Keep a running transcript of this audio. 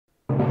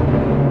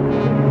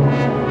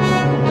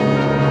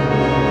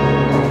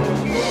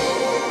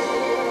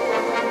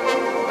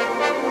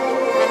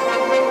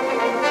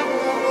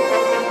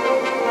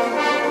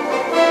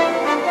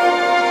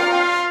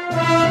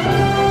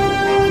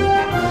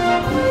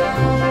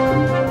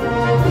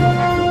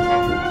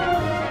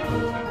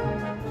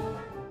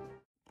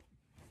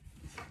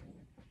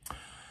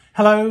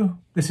Hello,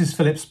 this is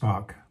Philip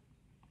Sparke.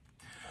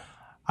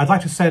 I'd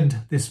like to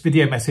send this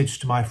video message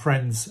to my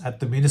friends at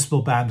the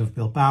Municipal Band of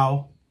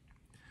Bilbao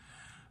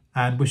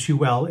and wish you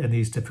well in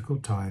these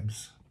difficult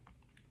times.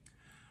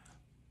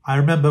 I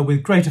remember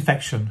with great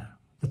affection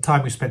the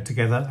time we spent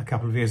together a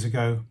couple of years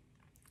ago.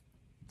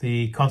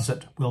 The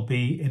concert will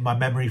be in my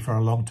memory for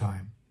a long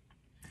time.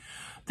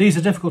 These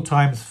are difficult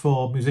times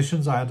for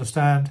musicians, I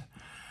understand,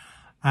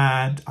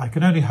 and I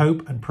can only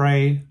hope and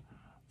pray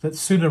that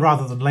sooner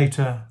rather than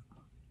later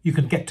you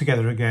can get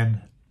together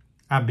again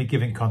and be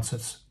giving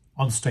concerts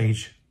on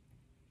stage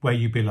where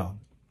you belong.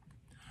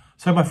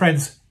 So my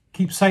friends,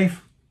 keep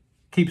safe,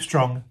 keep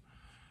strong,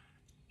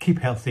 keep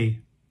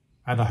healthy,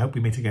 and I hope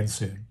we meet again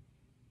soon.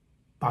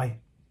 Bye.